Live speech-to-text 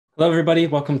Hello, everybody.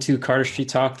 Welcome to Cardistry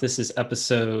Talk. This is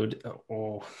episode,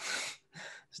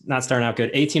 not starting out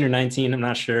good, 18 or 19, I'm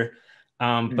not sure.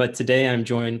 But today I'm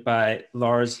joined by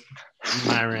Lars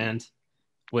Mayrand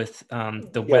with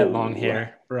the wet long Yo,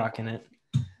 hair, rocking it.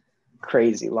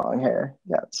 crazy long hair.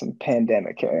 Got some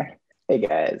pandemic hair. Hey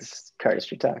guys,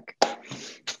 cardistry talk. All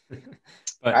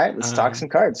But right, let's talk some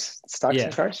cards. Let's talk some yeah,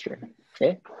 cardistry.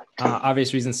 Okay.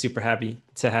 obvious reasons, super happy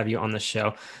to have you on the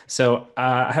show. So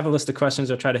I have a list of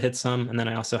questions. I'll try to hit some. And then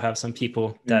I also have some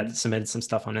people that submitted some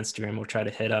stuff on Instagram we'll try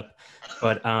to hit up.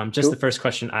 But just the Cool. first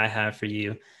question I have for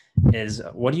you is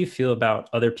what do you feel about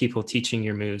other people teaching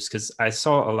your moves? Because I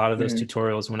saw a lot of those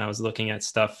tutorials when I was looking at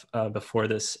stuff before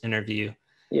this interview,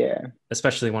 Yeah,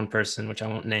 especially one person, which I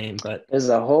won't name, but there's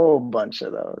a whole bunch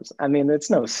of those. I mean,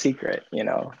 it's no secret,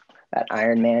 that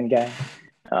Iron Man guy.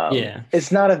 yeah.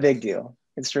 It's not a big deal.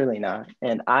 It's really not.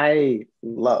 And I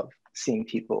love seeing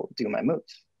people do my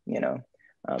moves,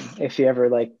 If you ever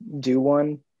like do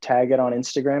one, tag it on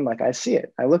Instagram, like I see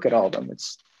it. I look at all of them.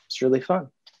 It's really fun.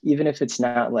 Even if it's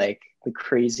not like the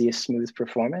craziest smooth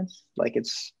performance, like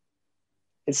it's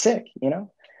sick.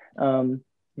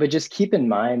 But just keep in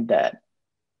mind that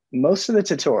most of the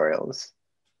tutorials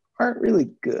aren't really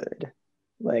good.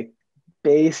 Like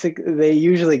they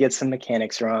usually get some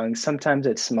mechanics wrong. Sometimes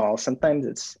it's small, sometimes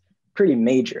it's pretty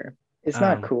major. It's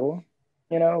not Um, cool,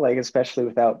 like especially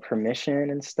without permission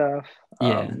and stuff.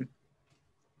 yeah.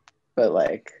 But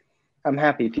like I'm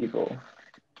happy people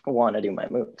want to do my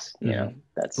moves, Mhm.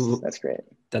 that's great.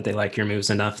 That they like your moves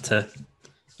enough to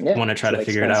Yeah, want to try to to like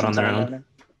figure it spend out some on their time own. on it.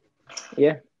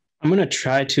 Yeah. I'm going to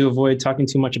try to avoid talking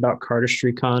too much about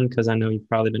Cardistry-Con because I know you've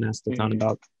probably been asked a ton Mm-hmm.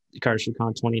 about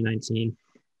Cardistry-Con 2019,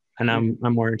 and I'm Mm-hmm.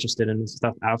 I'm more interested in the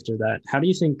stuff after that. How do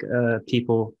you think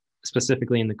people,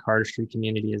 specifically in the cardistry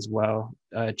community as well,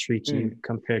 treat you Mm.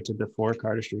 compared to before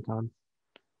Cardistry-Con?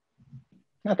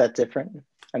 Not that different.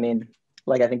 I mean,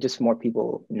 like I think just more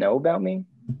people know about me.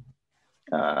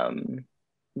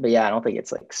 But yeah, I don't think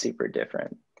it's like super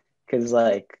different because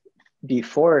like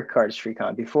before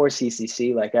Cardistry-Con, before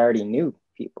CCC, like I already knew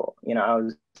people. I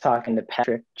was talking to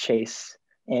Patrick, Chase,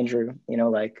 Andrew.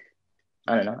 Like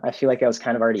I don't know. I feel like I was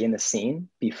kind of already in the scene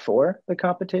before the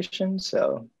competition,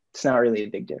 so it's not really a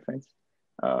big difference.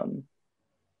 Um,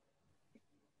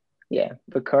 yeah,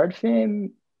 but card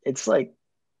fame, it's like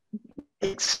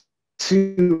it's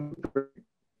super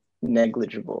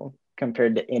negligible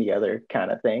compared to any other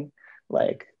kind of thing.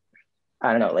 Like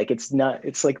I don't know, like it's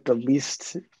like the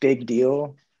least big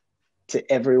deal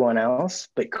to everyone else,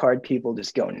 but card people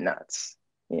just go nuts.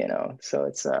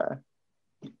 So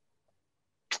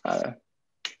uh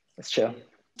it's chill.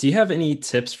 Do you have any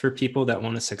tips for people that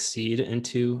want to succeed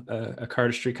into a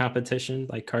cardistry competition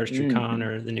like Cardistry-Con Mm-hmm.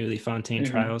 or the newly Fontaine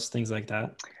Mm-hmm. trials, things like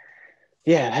that?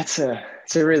 Yeah, it's a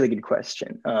really good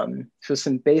question. So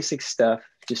some basic stuff,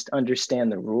 just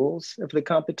understand the rules of the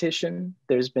competition.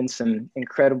 There's been some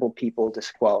incredible people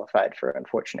disqualified for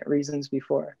unfortunate reasons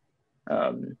before.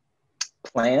 Um,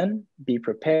 Plan, be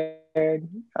prepared,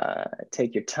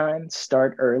 take your time,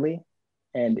 start early.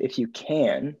 And if you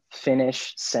can,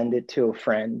 finish, send it to a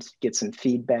friend, get some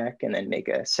feedback, and then make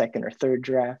a second or third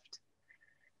draft.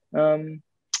 Um,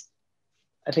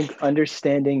 I think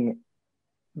understanding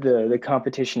the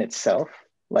competition itself,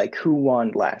 like who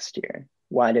won last year,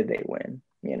 why did they win,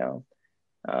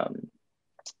 um,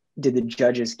 did the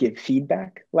judges give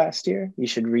feedback last year? You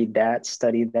should read that,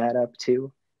 study that up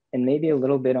too, and maybe a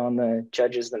little bit on the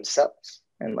judges themselves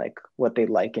and like what they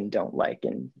like and don't like,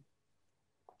 and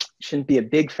shouldn't be a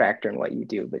big factor in what you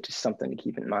do, but just something to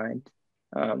keep in mind.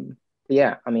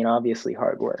 Yeah, I mean, obviously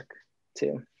hard work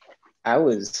too. I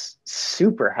was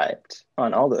super hyped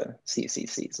on all the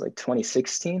CCCs. Like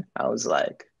 2016, I was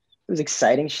like, it was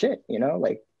exciting shit,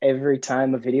 Like every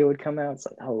time a video would come out, it's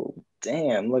like, oh,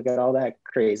 damn, look at all that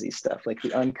crazy stuff. Like the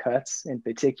uncuts in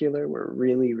particular were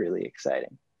really, really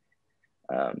exciting.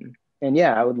 And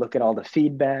yeah, I would look at all the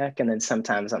feedback, and then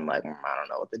sometimes I'm like, I don't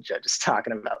know what the judge is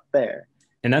talking about there.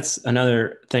 And that's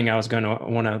another thing I was going to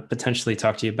want to potentially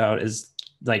talk to you about is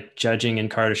like judging in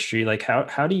cardistry. Like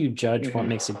how do you judge what Mm-hmm.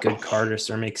 makes a good cardist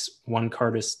or makes one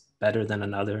cardist better than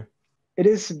another? It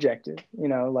is subjective,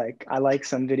 like I like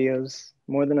some videos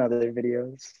more than other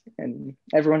videos, and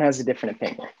everyone has a different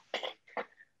opinion.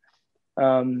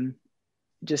 Um,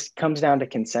 just comes down to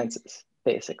consensus,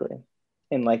 basically.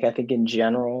 And like I think in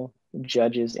general,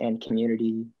 judges and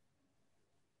community,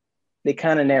 they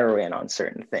kind of narrow in on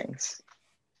certain things.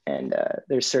 And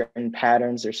there's certain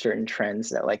patterns or certain trends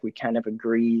that like we kind of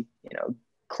agree,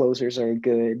 closers are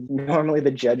good. Normally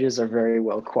the judges are very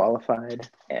well qualified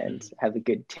and have a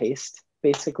good taste,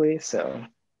 basically. So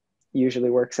usually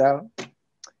works out.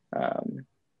 Um,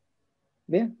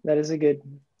 Yeah, that is a good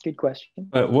question.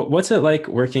 But what's it like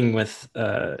working with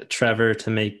Trevor to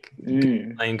make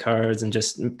playing cards and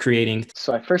just creating?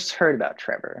 So I first heard about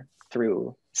Trevor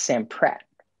through Sam Pratt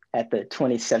at the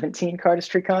 2017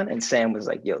 Cardistry-Con, and Sam was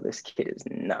like, yo, this kid is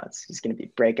nuts. He's going to be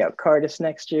breakout cardist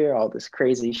next year, all this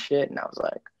crazy shit. And I was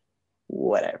like,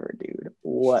 whatever, dude,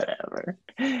 whatever.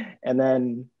 And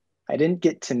then I didn't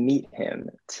get to meet him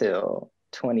till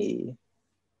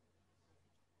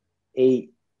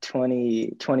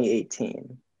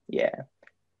 2018. Yeah.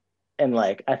 And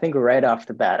like, I think right off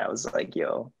the bat, I was like,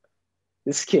 yo,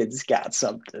 this kid's got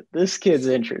something. This kid's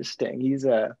interesting.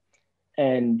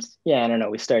 And yeah, I don't know.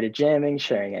 We started jamming,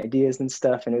 sharing ideas and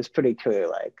stuff. And it was pretty clear,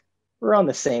 like, we're on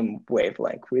the same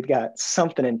wavelength. We've got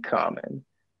something in common.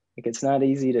 Like, it's not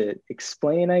easy to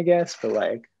explain, I guess, but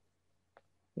like,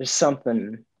 there's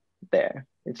something there.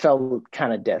 It felt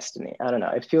kind of destiny. I don't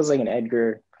know. It feels like an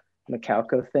Edgar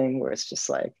Macalco thing where it's just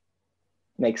like,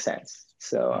 makes sense.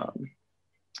 So,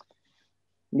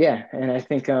 yeah. And I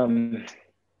think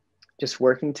just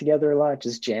working together a lot,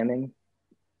 just jamming.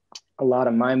 A lot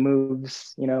of my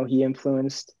moves, you know, he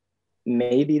influenced,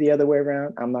 maybe the other way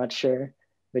around, I'm not sure,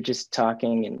 but just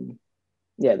talking. And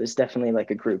yeah, there's definitely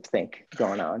like a group think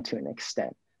going on to an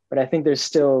extent, but I think there's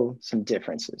still some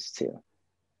differences too.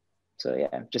 So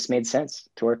yeah, just made sense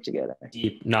to work together.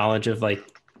 Deep knowledge of like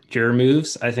your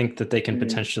moves. I think that they can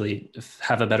potentially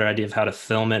have a better idea of how to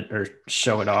film it or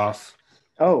show it off.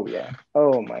 Oh yeah.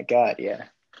 Oh my God. Yeah.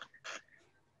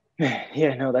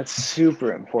 Yeah, no, that's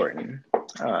super important.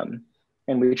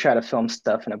 And we try to film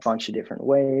stuff in a bunch of different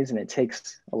ways, and it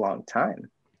takes a long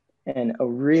time. And a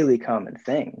really common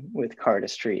thing with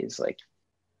cardistry is like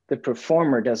the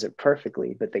performer does it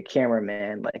perfectly, but the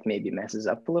cameraman like maybe messes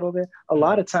up a little bit. A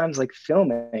lot of times, like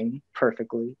filming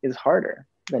perfectly is harder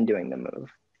than doing the move.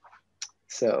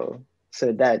 So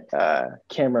that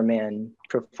cameraman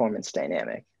performance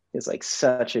dynamic is like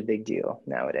such a big deal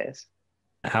nowadays.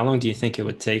 How long do you think it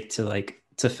would take to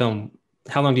film?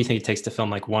 How long do you think it takes to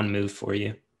film like one move for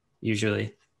you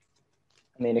usually?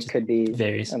 I mean, it could be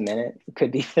varies. a minute, it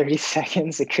could be 30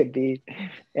 seconds, it could be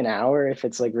an hour if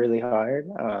it's like really hard.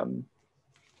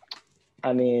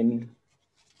 I mean,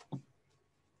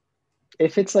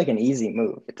 if it's like an easy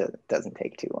move, it doesn't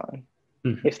take too long.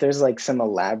 If there's like some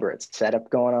elaborate setup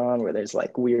going on where there's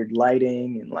like weird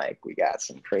lighting and like we got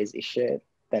some crazy shit,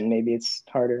 then maybe it's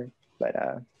harder. But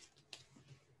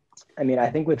I mean, I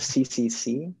think with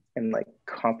CCC and like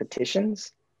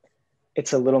competitions,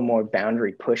 it's a little more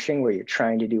boundary pushing where you're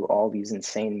trying to do all these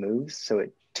insane moves. So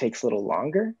it takes a little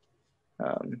longer.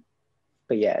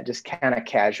 But yeah, just kind of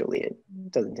casually, it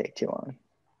doesn't take too long.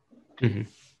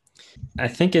 I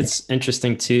think it's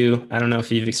interesting too. I don't know if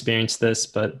you've experienced this,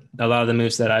 but a lot of the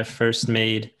moves that I first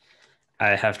made,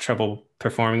 I have trouble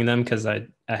performing them because I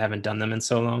haven't done them in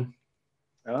so long.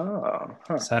 Oh,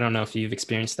 huh. So I don't know if you've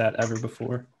experienced that ever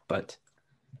before, but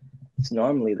it's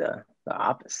normally the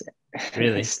opposite.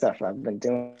 Really? Stuff I've been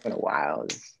doing in a while.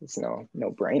 It's no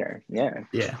brainer. Yeah.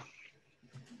 Yeah.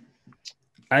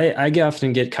 I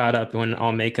often get caught up when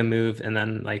I'll make a move and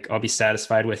then like I'll be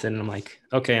satisfied with it and I'm like,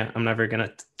 okay, I'm never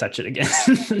gonna touch it again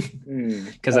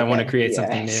because I want to create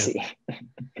something new.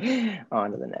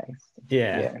 On to the next.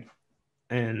 Yeah.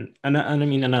 And I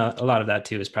mean, and a lot of that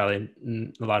too is probably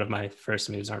a lot of my first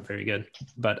moves aren't very good,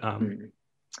 but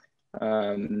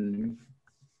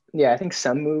yeah, I think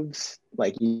some moves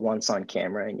like you once on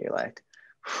camera and you're like,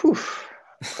 whew,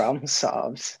 problem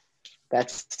solved.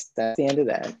 That's the end of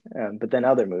that. But then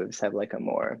other moves have like a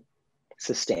more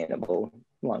sustainable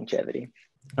longevity.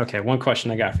 Okay, one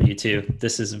question I got for you too.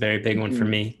 This is a very big one for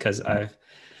me because I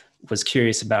was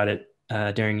curious about it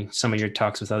during some of your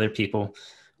talks with other people.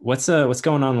 What's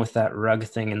going on with that rug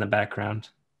thing in the background?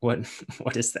 What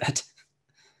is that?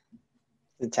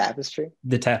 The tapestry?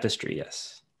 The tapestry,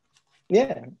 yes.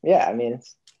 Yeah. I mean,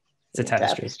 it's a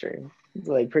tapestry. It's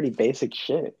like pretty basic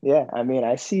shit. Yeah. I mean,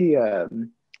 I see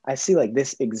like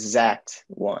this exact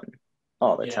one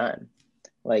all the time.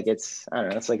 Like I don't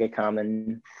know, it's like a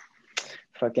common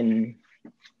fucking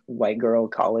white girl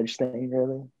college thing,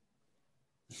 really.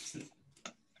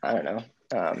 I don't know.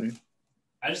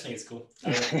 I just think it's cool.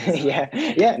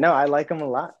 Yeah. No, I like them a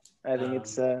lot. I think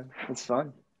it's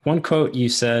fun. One quote you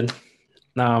said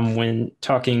when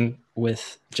talking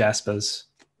with Jaspers,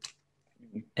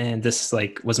 and this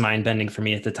like was mind bending for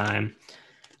me at the time,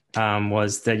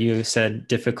 was that you said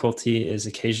difficulty is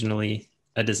occasionally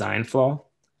a design flaw,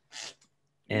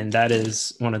 and that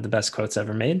is one of the best quotes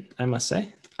ever made, I must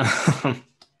say.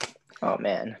 Oh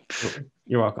man,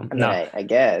 you're welcome. I mean, I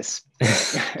guess.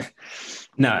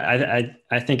 No,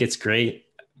 I think it's great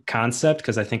concept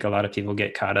because I think a lot of people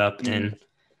get caught up in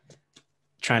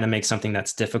trying to make something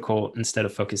that's difficult instead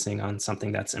of focusing on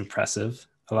something that's impressive.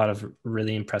 A lot of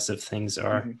really impressive things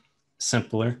are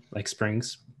simpler, like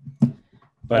springs.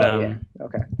 But yeah.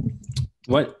 Okay.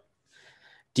 what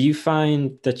do you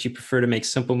find that you prefer to make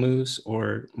simple moves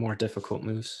or more difficult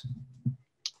moves?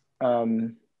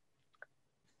 Well,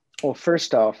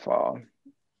 first of all,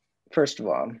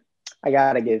 I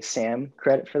gotta give Sam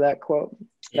credit for that quote.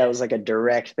 That was like a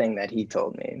direct thing that he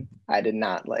told me. I did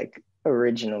not like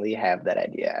originally have that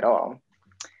idea at all.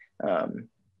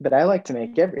 But I like to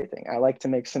make everything. I like to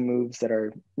make some moves that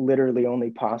are literally only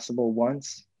possible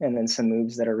once, and then some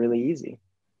moves that are really easy.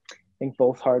 I think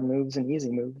both hard moves and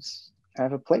easy moves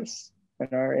have a place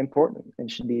and are important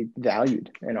and should be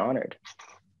valued and honored.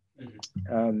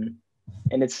 And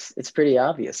it's pretty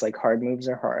obvious. Like, hard moves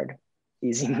are hard,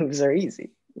 easy moves are easy.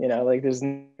 You know, like, there's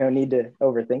no need to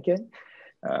overthink it.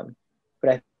 But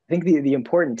I think the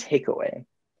important takeaway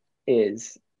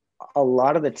is, a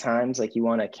lot of the times, like, you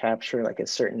want to capture like a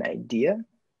certain idea,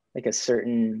 like a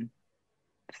certain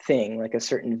thing, like a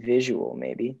certain visual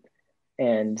maybe,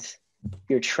 and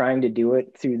you're trying to do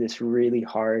it through this really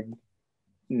hard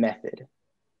method.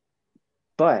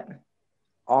 But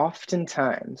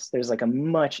oftentimes there's like a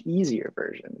much easier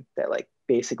version that like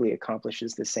basically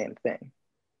accomplishes the same thing.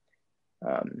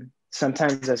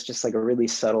 Sometimes that's just like a really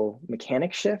subtle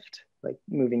mechanic shift, like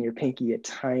moving your pinky a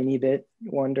tiny bit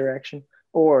one direction,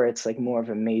 or it's like more of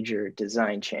a major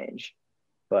design change.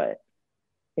 But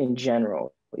in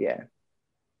general, yeah,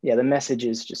 the message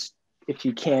is just, if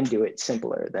you can do it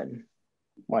simpler, then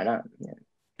why not? Yeah.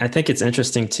 I think it's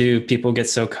interesting too. People get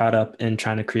so caught up in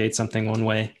trying to create something one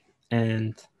way,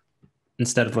 and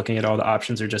instead of looking at all the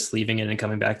options or just leaving it and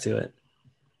coming back to it.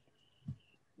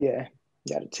 Yeah,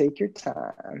 you got to take your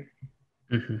time.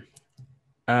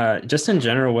 Just in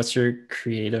general, what's your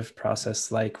creative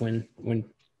process like when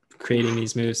creating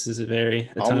these moves? Is it vary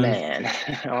a ton? Man.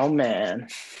 Oh man.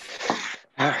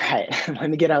 All right, let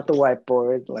me get out the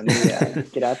whiteboard. Let me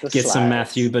get out the get slides. Some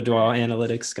Matthew Boudoir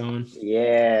analytics going.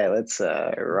 Yeah, let's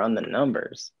run the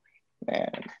numbers.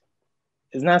 Man,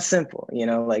 it's not simple. You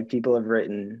know, like, people have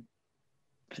written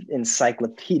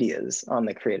encyclopedias on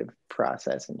the creative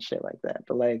process and shit like that.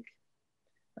 But like,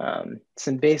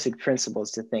 some basic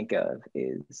principles to think of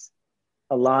is,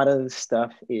 a lot of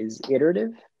stuff is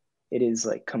iterative. It is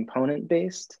like component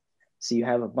based. So you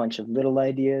have a bunch of little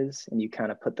ideas and you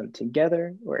kind of put them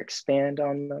together or expand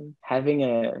on them. Having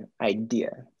an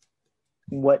idea,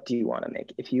 what do you want to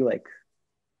make? If you like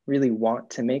really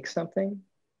want to make something,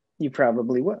 you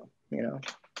probably will, you know?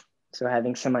 So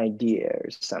having some idea or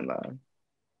some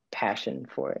passion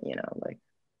for it, you know, like,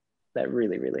 that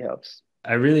really, really helps.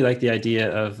 I really like the idea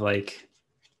of like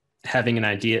having an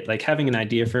idea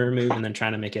for a move and then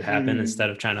trying to make it happen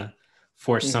instead of trying to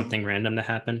force something random to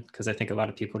happen. Because I think a lot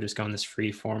of people just go in this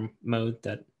free form mode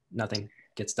that nothing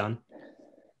gets done.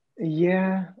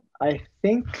 Yeah, I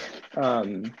think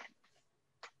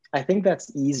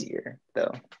that's easier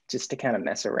though, just to kind of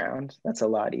mess around. That's a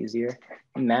lot easier.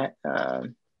 Matt,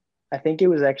 I think it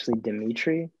was actually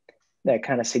Dimitri that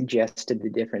kind of suggested the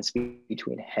difference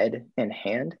between head and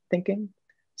hand thinking.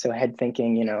 So head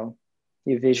thinking, you know,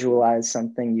 you visualize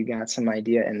something, you got some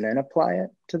idea, and then apply it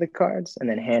to the cards. And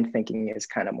then hand thinking is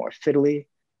kind of more fiddly,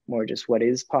 more just what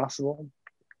is possible.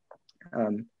 I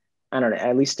don't know,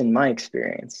 at least in my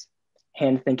experience,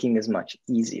 hand thinking is much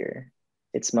easier.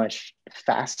 It's much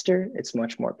faster, it's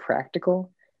much more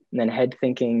practical. And then head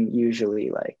thinking, usually,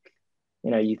 like,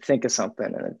 you know, you think of something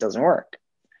and it doesn't work.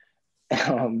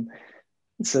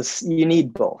 So you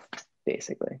need both,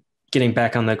 basically. Getting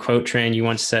back on the quote train, you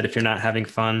once said, if you're not having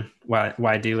fun,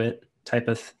 why do it, type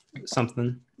of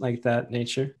something like that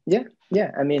nature. Yeah,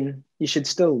 I mean, you should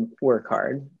still work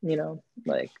hard, you know,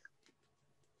 like,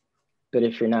 but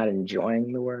if you're not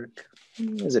enjoying the work,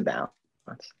 there's a balance.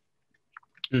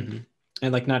 And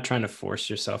like, not trying to force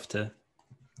yourself to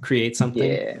create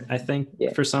something, I think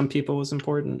for some people is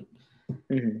important.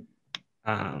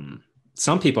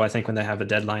 Some people, I think, when they have a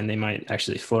deadline, they might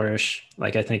actually flourish.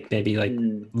 Like, I think maybe like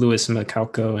Louis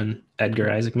Macalco and Edgar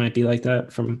Isaac might be like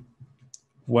that from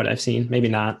what I've seen. Maybe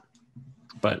not,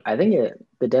 but I think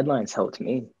the deadlines helped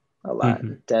me a lot,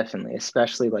 definitely,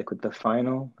 especially like with the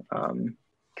final,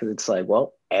 because it's like,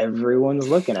 well, everyone's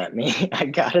looking at me. I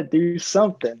gotta do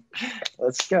something.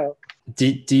 Let's go.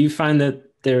 Do you find that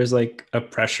there's like a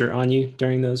pressure on you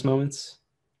during those moments?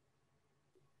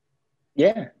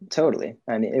 Yeah, totally.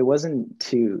 I mean, it wasn't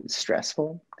too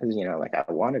stressful because, you know, like, I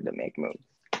wanted to make moves.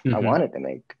 I wanted to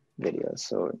make videos,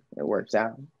 so it worked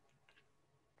out.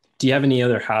 Do you have any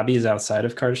other hobbies outside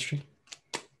of cardistry?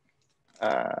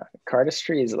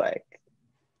 Cardistry is like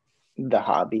the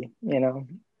hobby, you know?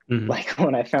 Like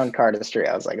when I found cardistry,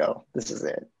 I was like, oh, this is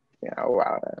it.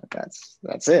 Wow,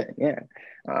 that's it. Yeah.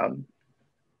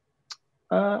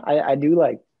 I do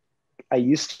like, I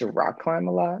used to rock climb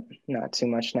a lot, not too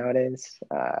much nowadays.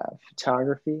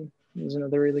 Photography is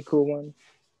another really cool one.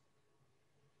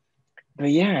 But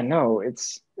yeah, no,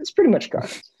 it's pretty much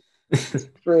cards. It's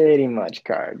pretty much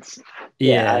cards.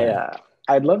 Yeah.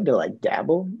 I'd love to like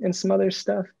dabble in some other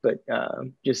stuff, but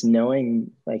just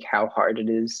knowing like how hard it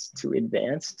is to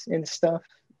advance in stuff,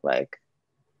 like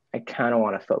I kind of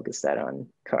want to focus that on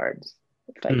cards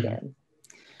if I can.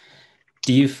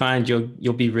 Do you find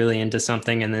you'll be really into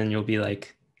something and then you'll be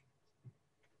like,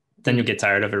 then you'll get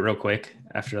tired of it real quick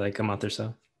after like a month or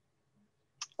so?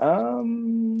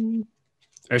 Or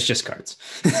it's just cards?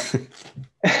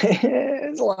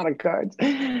 It's a lot of cards.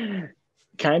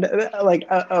 Kind of like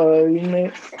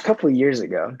a couple of years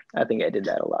ago, I think I did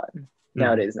that a lot.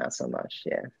 Nowadays, not so much.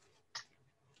 Yeah.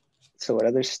 So what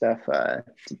other stuff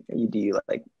do you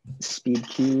like speed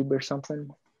cube or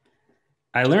something?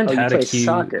 I learned how to cube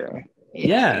soccer.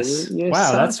 Yes.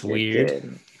 Wow, that's weird.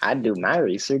 Kid. I do my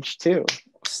research too.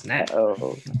 Snap.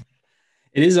 Oh.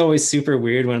 It is always super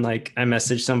weird when like I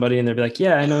message somebody and they'll be like,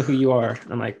 yeah, I know who you are.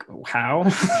 I'm like, how?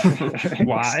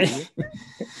 Why?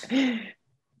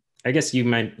 I guess you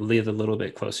might live a little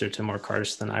bit closer to more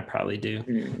cards than I probably do.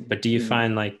 But do you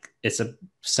find like it's a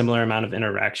similar amount of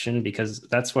interaction? Because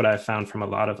that's what I've found from a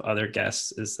lot of other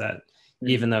guests is that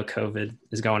even though COVID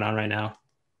is going on right now,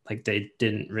 like they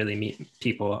didn't really meet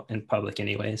people in public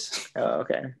anyways. Oh,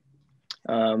 okay.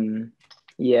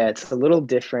 Yeah, it's a little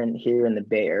different here in the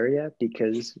Bay Area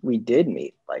because we did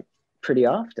meet like pretty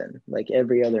often, like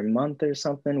every other month or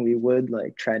something. We would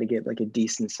like try to get like a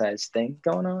decent sized thing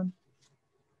going on.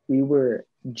 We were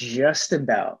just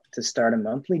about to start a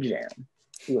monthly jam.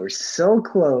 We were so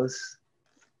close,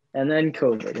 and then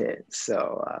COVID hit.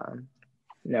 So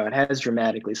no, it has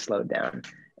dramatically slowed down.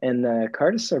 And the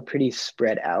cardists are pretty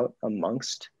spread out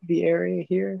amongst the area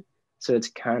here. So it's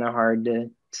kind of hard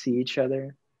to see each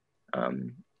other.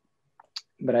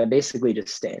 But I basically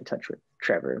just stay in touch with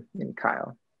Trevor and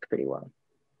Kyle pretty well.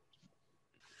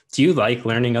 Do you like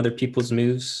learning other people's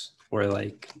moves or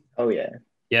like? Oh, yeah.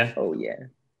 Yeah. Oh, yeah.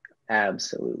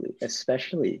 Absolutely.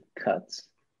 Especially cuts.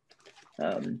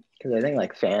 Because I think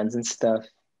like fans and stuff,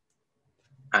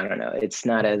 I don't know, it's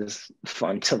not as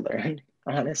fun to learn,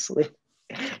 honestly.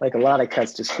 Like a lot of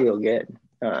cuts just feel good.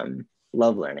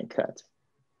 Love learning cuts.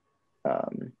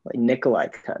 Like Nikolai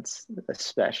cuts,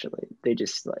 especially. They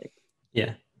just like,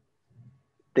 yeah,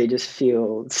 they just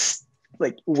feel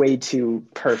like way too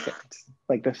perfect.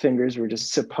 Like the fingers were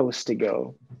just supposed to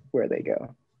go where they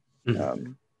go.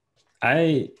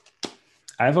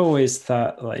 I've always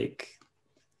thought like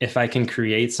if I can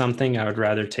create something, I would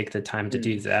rather take the time to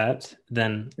do that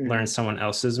than learn someone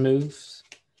else's moves.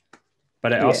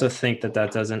 But I also think that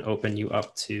doesn't open you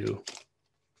up to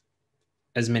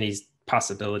as many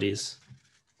possibilities.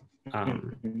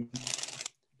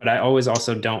 But I always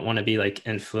also don't want to be like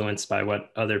influenced by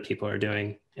what other people are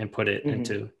doing and put it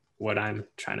into what I'm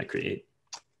trying to create.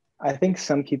 I think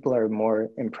some people are more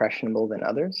impressionable than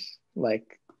others.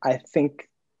 Like, I think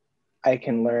I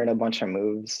can learn a bunch of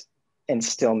moves and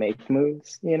still make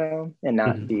moves, you know, and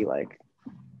not be like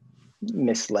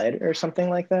misled or something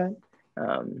like that.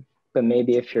 But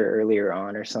maybe if you're earlier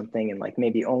on or something and like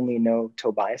maybe only know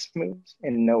Tobias moves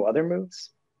and no other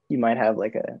moves, you might have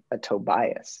like a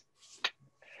Tobias.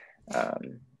 But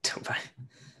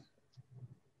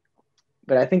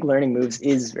I think learning moves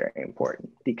is very important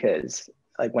because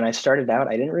like when I started out,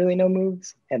 I didn't really know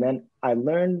moves. And then I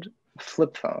learned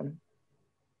flip phone.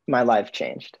 My life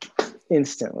changed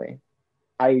instantly.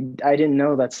 I didn't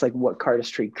know that's like what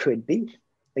cardistry could be.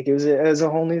 Like it was a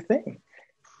whole new thing.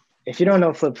 If you don't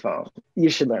know flip phone,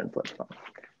 you should learn flip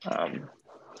phone.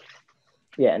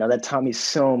 Yeah, no, that taught me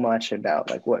so much about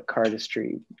like what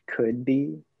cardistry could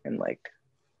be and like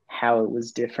how it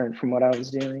was different from what I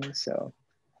was doing. So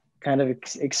kind of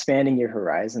expanding your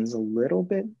horizons a little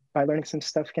bit by learning some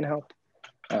stuff can help.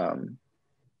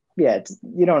 Yeah,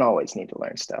 you don't always need to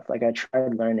learn stuff. Like I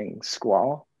tried learning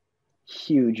squall,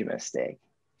 huge mistake,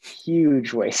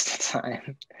 huge waste of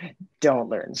time. Don't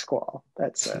learn squall.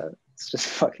 It's just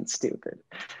fucking stupid.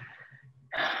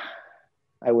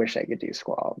 I wish I could do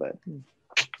squall, but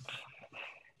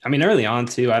I mean, early on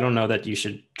too, I don't know that you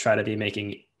should try to be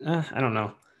making, I don't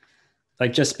know,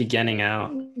 like just beginning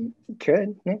out.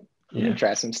 Could, yeah. You can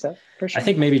try some stuff for sure. I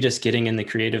think maybe just getting in the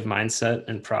creative mindset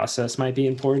and process might be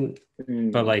important.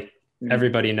 But like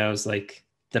everybody knows like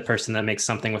the person that makes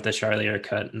something with a Charlier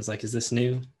cut and is like, is this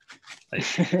new? Like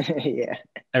yeah.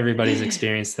 Everybody's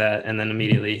experienced that and then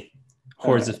immediately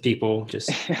hordes of people just,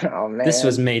 Oh man, this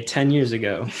was made 10 years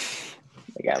ago.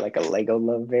 They got like a Lego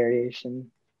love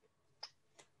variation.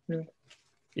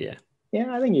 Yeah.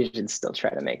 Yeah, I think you should still try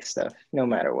to make stuff no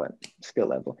matter what skill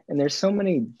level. And there's so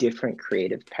many different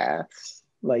creative paths.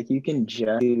 Like you can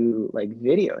just do like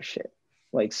video shit,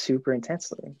 like super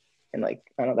intensely. And like,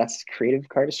 I don't know, that's creative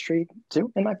cardistry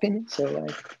too, in my opinion. So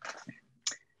like,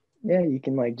 yeah, you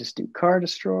can like just do card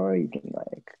destroy. You can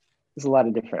like, there's a lot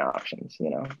of different options,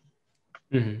 you know?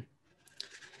 Mm-hmm.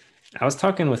 I was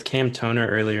talking with Cam Toner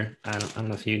earlier. I don't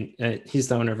know if he's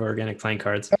the owner of Organic Playing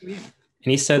Cards. Oh, yeah. And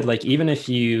he said, like, even if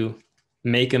you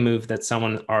make a move that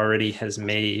someone already has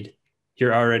made,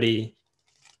 you're already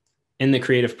in the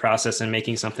creative process and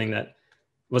making something that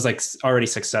was like already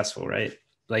successful, right?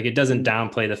 Like it doesn't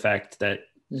downplay the fact that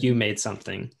you made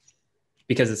something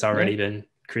because it's already been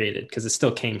created, because it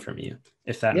still came from you,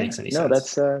 if that makes any sense. No,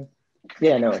 that's,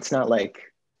 no, it's not like,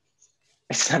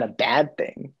 it's not a bad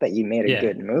thing that you made a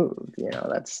good move, you know,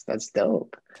 that's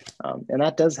dope. And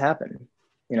that does happen,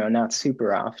 you know, not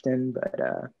super often,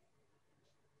 but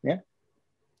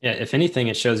yeah, if anything,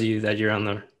 it shows you that you're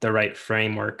on the right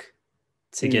framework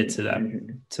to get to that,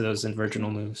 to those virginal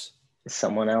moves.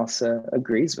 Someone else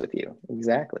agrees with you.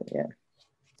 Exactly.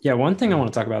 Yeah. One thing I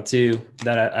want to talk about too,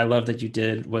 that I love that you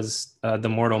did, was the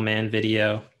Mortal Man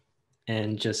video,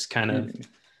 and just kind of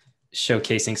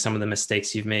showcasing some of the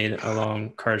mistakes you've made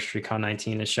along Cardistry-Con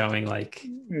 19, and showing like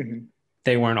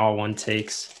they weren't all one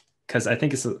takes. Because I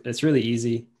think it's really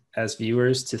easy as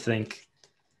viewers to think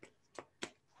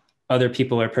other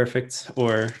people are perfect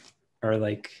or are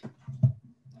like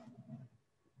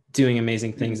doing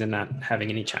amazing things and not having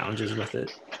any challenges with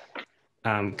it.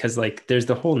 Because like there's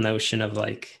the whole notion of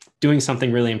like doing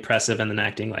something really impressive and then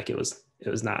acting like it was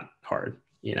not hard,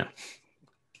 you know.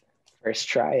 First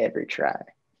try, every try.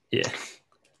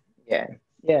 Yeah.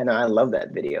 No, I love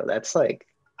that video. That's like,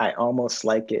 I almost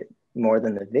like it more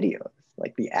than the video,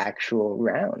 like the actual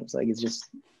rounds. Like it just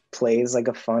plays like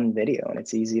a fun video and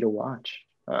it's easy to watch.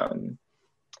 And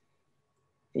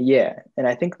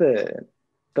I think the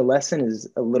lesson is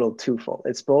a little twofold.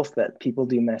 It's both that people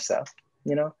do mess up,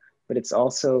 you know, but it's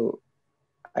also,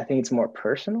 I think it's more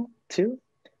personal too.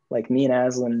 Like me and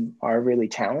Aslan are really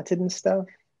talented and stuff,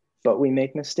 but we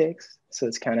make mistakes. So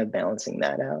it's kind of balancing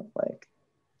that out. Like,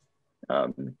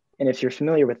 and if you're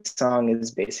familiar with the song,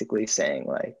 is basically saying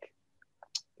like,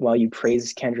 while you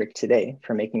praise Kendrick today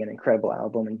for making an incredible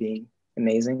album and being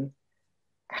amazing,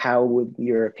 how would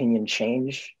your opinion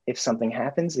change if something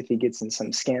happens, if he gets in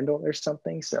some scandal or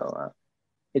something? So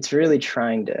it's really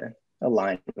trying to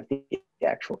align with the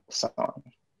actual song.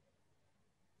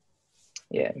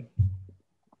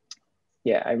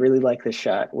 I really like the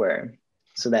shot where,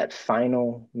 so that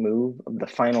final move of the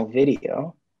final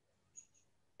video,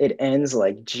 it ends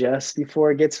like just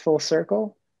before it gets full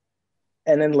circle.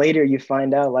 And then later you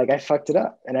find out like I fucked it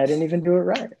up and I didn't even do it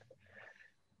right.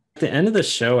 At the end of the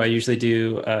show, I usually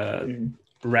do a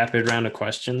rapid round of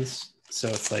questions. So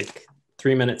it's like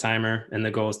 3-minute timer, and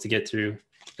the goal is to get through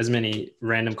as many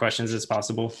random questions as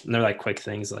possible. And they're like quick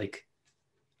things like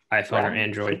iPhone or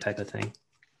Android type of thing.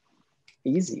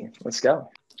 Easy. Let's go.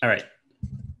 All right.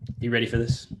 You ready for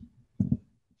this?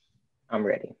 I'm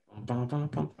ready.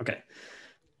 Okay.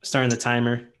 Starting the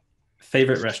timer.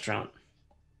 Favorite restaurant?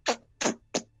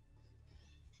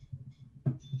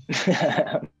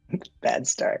 Bad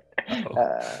start.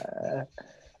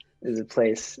 There's a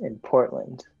place in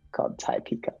Portland called Thai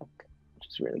Peacock, which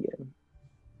is really good.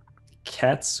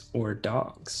 Cats or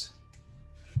dogs?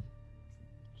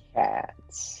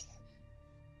 Cats.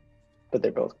 But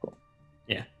they're both cool.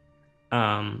 Yeah.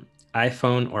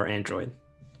 iPhone or Android?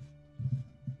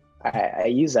 I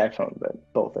use iPhone,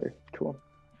 but both are cool.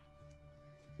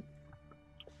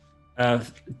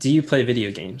 Do you play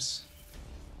video games?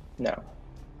 No.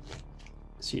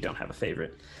 So you don't have a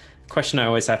favorite. Question I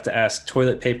always have to ask: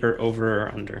 toilet paper over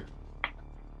or under?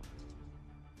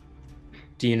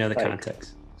 Do you know the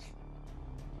context?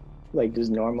 Like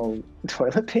just normal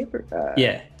toilet paper?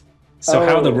 Yeah. So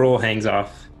how the roll hangs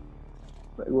off.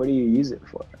 What do you use it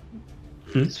for?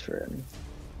 Just for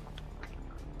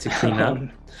to clean up.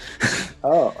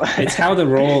 It's how the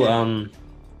roll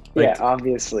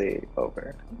obviously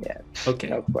over. Yeah. Okay.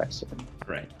 No question.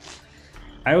 Right.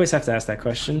 I always have to ask that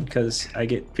question because I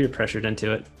get peer pressured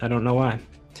into it. I don't know why.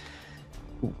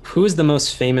 Who is the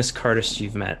most famous cardist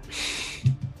you've met?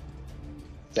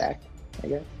 Zach, I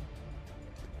guess.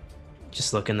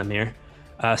 Just look in the mirror.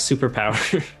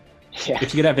 Superpower. Yeah.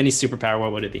 If you could have any superpower,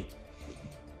 what would it be?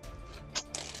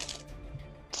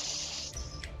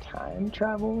 Time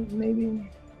travel, maybe?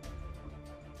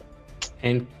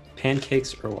 And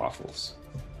pancakes or waffles?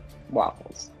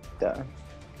 Waffles. Duh.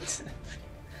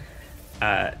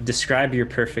 Describe your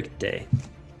perfect day.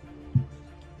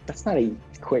 That's not a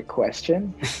quick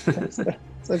question. It's a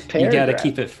paragraph. You got to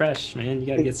keep it fresh, man. You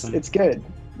got to get some. It's good.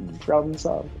 Problem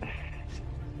solved.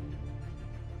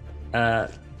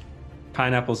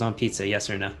 Pineapples on pizza, yes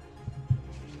or no?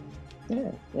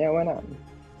 Yeah, why not?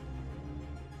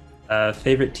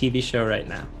 Favorite TV show right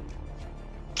now?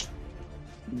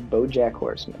 BoJack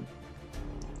Horseman.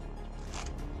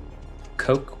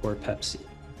 Coke or Pepsi?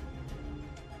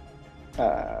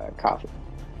 Coffee.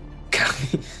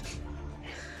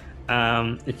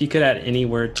 If you could add any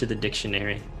word to the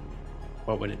dictionary,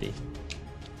 what would it be?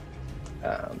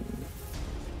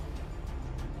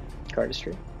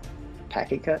 Cardistry.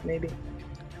 Packet cut, maybe.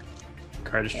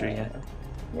 Cardistry, yeah.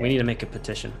 We need to make a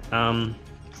petition.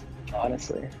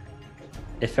 Honestly,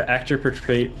 if an actor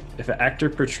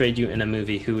portrayed you in a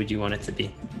movie, who would you want it to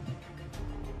be?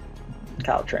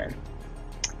 Kyle Tran.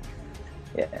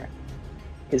 Yeah,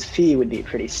 his fee would be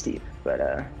pretty steep, but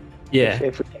yeah.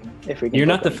 If we can You're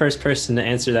not the first person to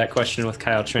answer that question with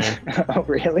Kyle Tran. Oh,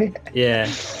 really? Yeah.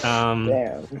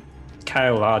 Damn.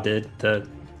 Kyle Law did.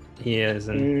 He is,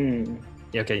 and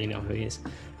okay, you know who he is.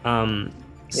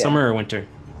 Summer or winter?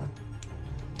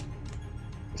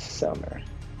 Summer.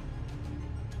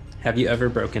 Have you ever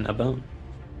broken a bone?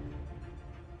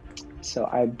 So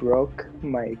I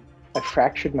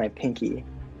fractured my pinky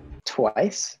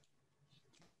twice,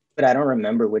 but I don't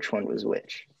remember which one was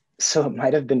which. So it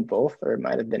might have been both, or it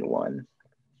might have been one.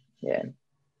 Yeah.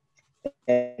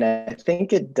 And I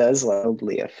think it does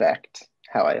loudly affect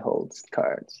how I hold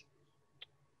cards.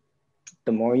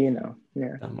 The more you know.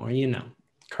 Yeah. The more you know.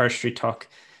 Cardistry Talk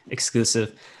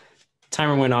exclusive.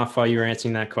 Timer went off while you were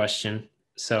answering that question.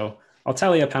 So I'll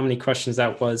tally up how many questions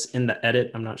that was in the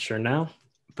edit. I'm not sure now,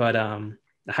 but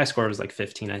the high score was like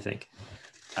 15, I think,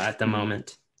 at the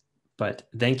moment. But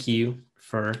thank you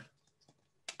for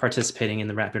participating in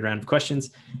the rapid round of questions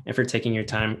and for taking your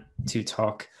time to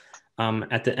talk.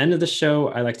 At the end of the show,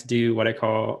 I like to do what I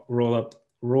call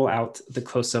roll out the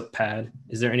close-up pad.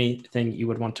 Is there anything you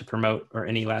would want to promote or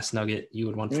any last nugget you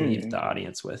would want to leave the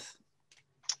audience with?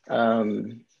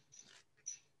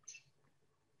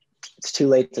 It's too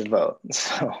late to vote,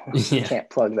 so Yeah. Can't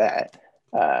plug that.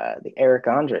 The Eric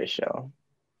Andre show,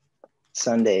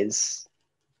 Sundays,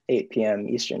 8 p.m.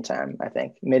 Eastern time, I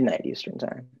think, midnight Eastern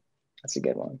time. That's a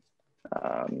good one.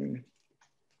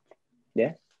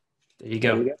 Yeah. There you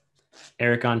go.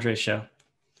 Eric Andre show.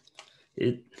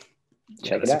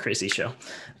 That's a crazy show.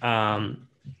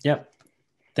 Yep.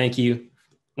 Thank you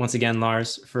once again,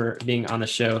 Lars, for being on the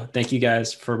show. Thank you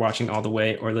guys for watching all the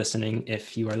way or listening.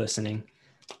 If you are listening,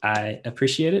 I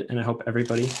appreciate it. And I hope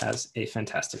everybody has a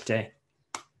fantastic day.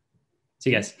 See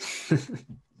you guys.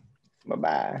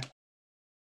 Bye-bye.